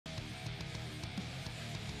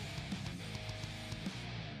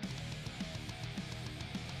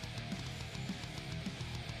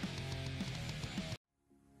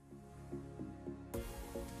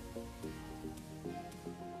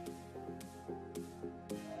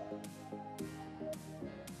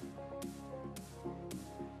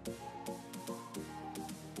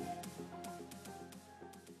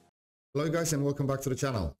Hello guys and welcome back to the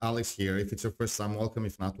channel. Alex here. If it's your first time, welcome.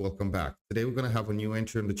 If not, welcome back. Today we're going to have a new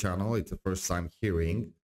entry on the channel. It's the first time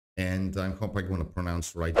hearing and I hope I'm going to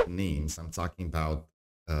pronounce right names. I'm talking about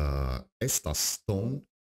Estas Tonne,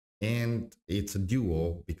 and it's a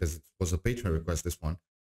duo because it was a Patreon request, this one.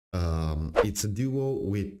 It's a duo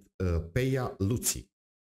with Peia Luzzi,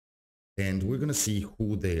 and we're going to see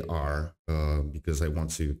who they are because I want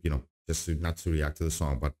to, just to not to react to the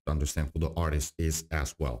song, but understand who the artist is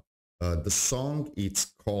as well. The song,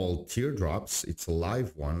 it's called Teardrops. It's a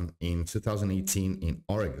live one in 2018 in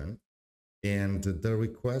Oregon. And the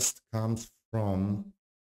request comes from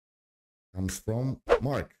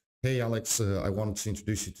Mark. Hey, Alex, I wanted to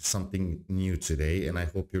introduce you to something new today, and I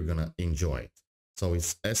hope you're going to enjoy it. So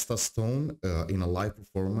it's Estas Tonne in a live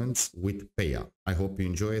performance with Peia. I hope you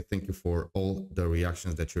enjoy it. Thank you for all the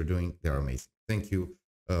reactions that you're doing. They're amazing. Thank you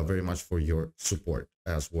very much for your support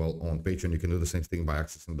as well on Patreon. You can do the same thing by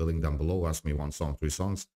accessing the link down below. Ask me 1 song, 3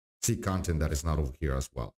 songs. See content that is not over here as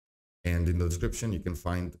well. And in the description, you can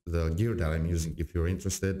find the gear that I'm using if you're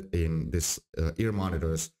interested in this ear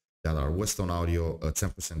monitors that are Western Audio, a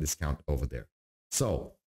 10% discount over there.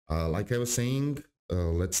 So, like I was saying,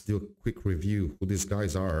 let's do a quick review who these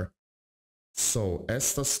guys are. So,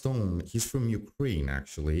 Estas Tonne, he's from Ukraine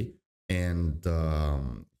actually, and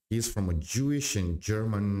he's from a Jewish and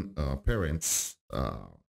German parents.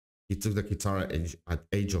 He took the guitar at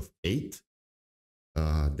age of 8.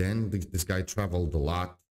 Then this guy traveled a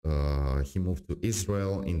lot. He moved to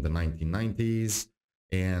Israel in the 1990s.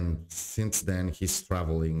 And since then, he's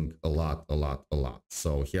traveling a lot.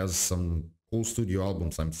 So he has some cool studio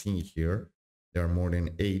albums I'm seeing here. There are more than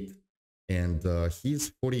 8. And he's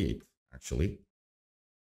 48, actually.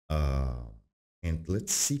 And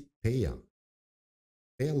let's see Peia.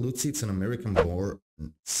 Peia Luzzi, it's an American-born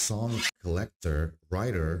song collector,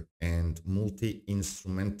 writer, and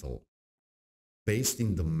multi-instrumental. Based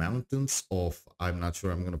in the mountains of, I'm not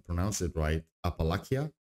sure I'm going to pronounce it right,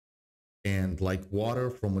 Appalachia. And like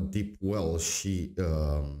water from a deep well, she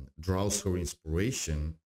draws her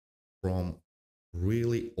inspiration from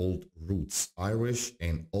really old roots, Irish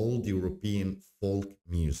and old European folk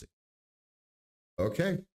music.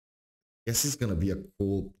 Okay. Guess it's gonna be a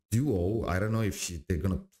cool duo. I don't know if they're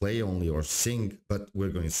gonna play only or sing, but we're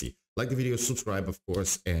going to see. Like the video, subscribe, of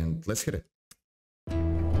course, and let's hit it.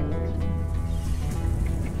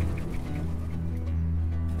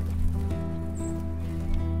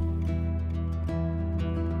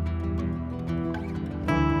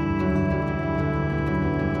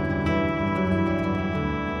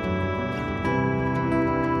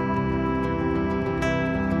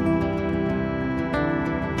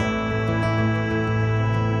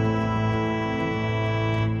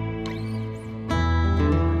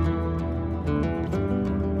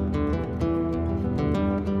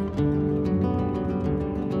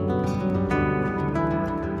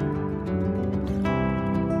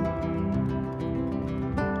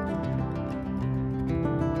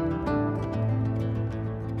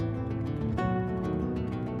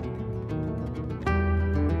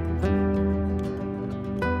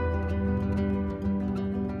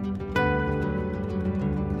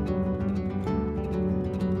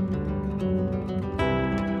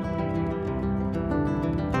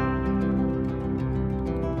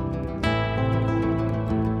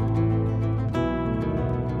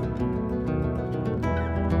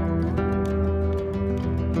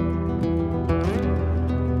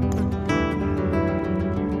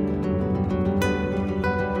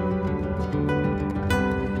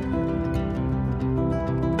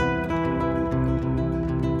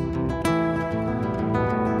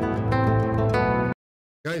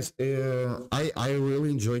 Guys, I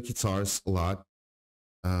really enjoy guitars a lot.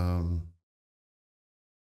 The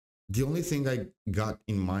only thing I got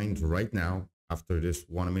in mind right now, after this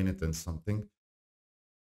 1 minute and something,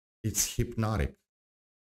 it's hypnotic,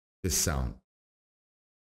 this sound.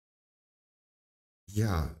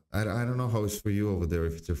 Yeah, I don't know how it's for you over there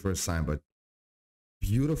if it's your first time, but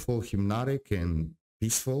beautiful, hypnotic, and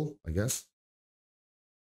peaceful, I guess.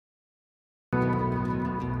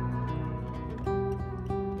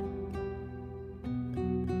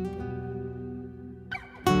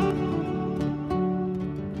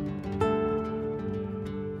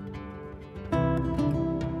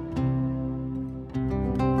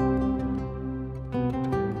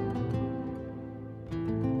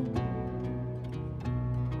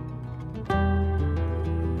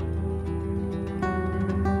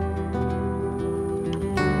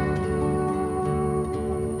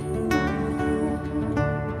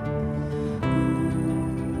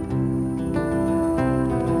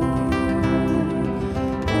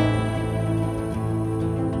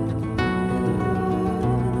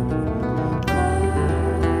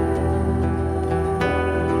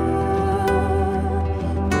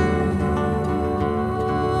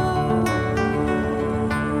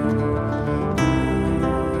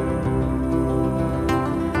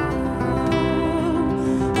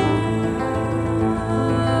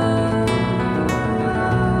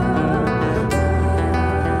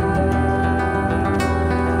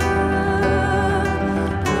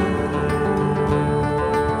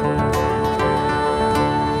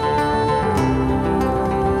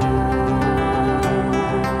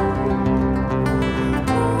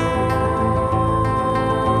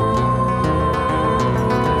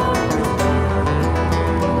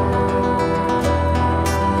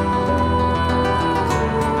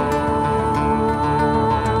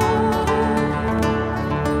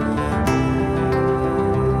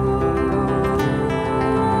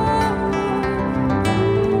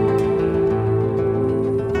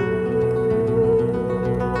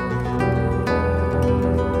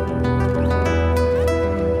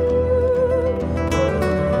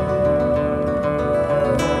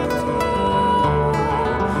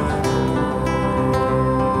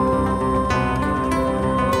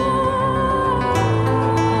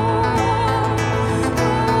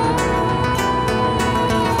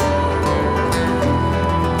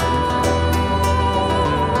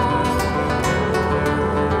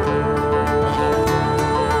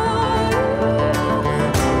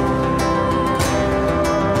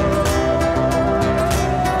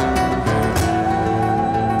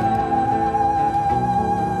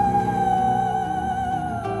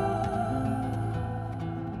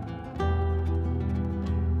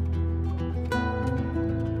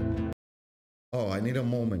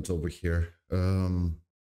 moment over here.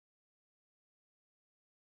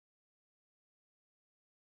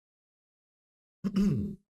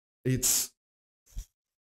 It's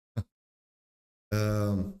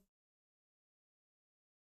um,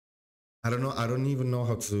 I don't know. I don't even know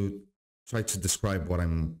how to try to describe what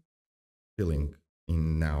I'm feeling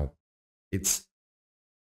in now. It's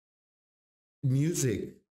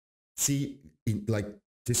music. See, like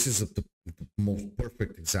this is the most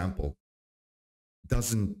perfect example.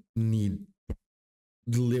 Doesn't need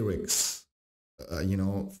lyrics,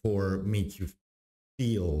 for make you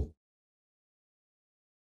feel.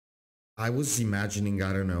 I was imagining,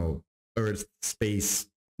 I don't know, Earth, space,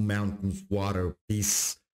 mountains, water,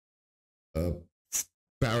 peace, uh,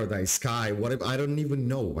 paradise, sky, whatever. I don't even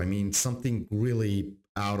know. I mean, something really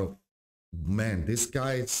out of, man. This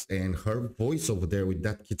guy's and her voice over there with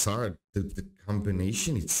that guitar, the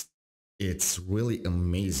combination, it's really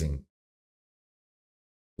amazing.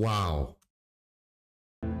 Wow.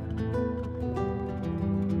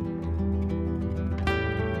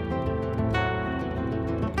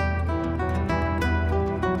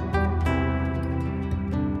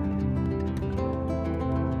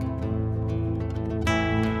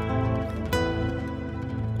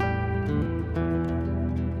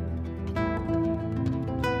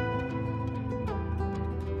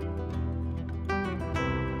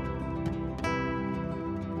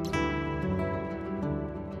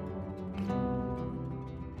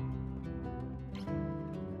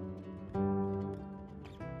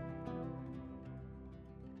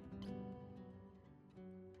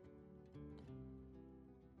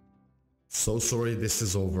 So sorry this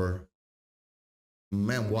is over.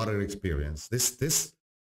 Man, what an experience. These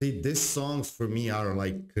songs for me are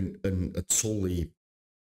like a totally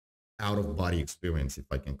out of body experience, if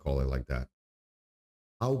I can call it like that.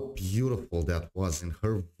 How beautiful that was, and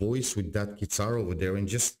her voice with that guitar over there, and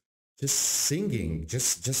just singing,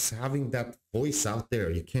 just having that voice out there.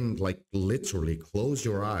 You can like literally close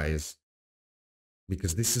your eyes,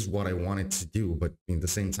 because this is what I wanted to do, but in the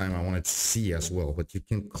same time I wanted to see as well. But you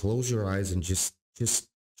can close your eyes and just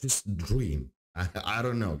dream. I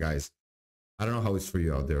don't know, guys. I don't know how it's for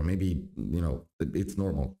you out there. Maybe, it's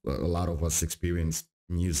normal. A lot of us experience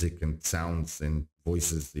music and sounds and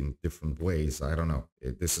voices in different ways. I don't know.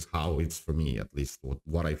 This is how it's for me, at least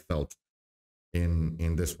what I felt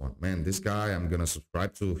in this one. Man, this guy, I'm gonna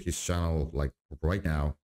subscribe to his channel like right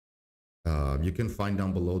now. You can find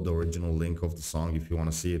down below the original link of the song if you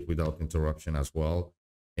want to see it without interruption as well.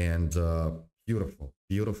 And beautiful,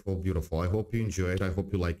 beautiful, beautiful. I hope you enjoy it. I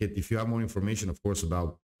hope you like it. If you have more information, of course,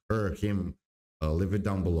 about her, him, leave it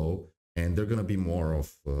down below. And they're gonna be more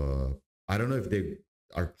of, I don't know if they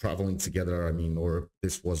are traveling together. I mean, or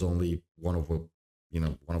this was only one of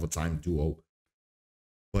a time duo.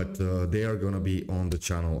 But they are going to be on the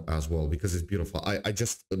channel as well, because it's beautiful. I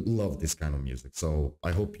just love this kind of music, so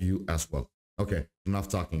I hope you as well. Okay, enough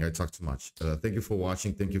talking. I talked too much. Thank you for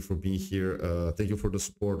watching. Thank you for being here. Thank you for the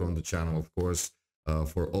support on the channel, of course,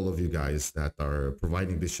 for all of you guys that are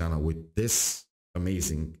providing this channel with this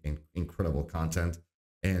amazing and incredible content.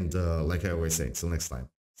 And like I always say, until next time,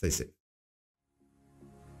 stay safe.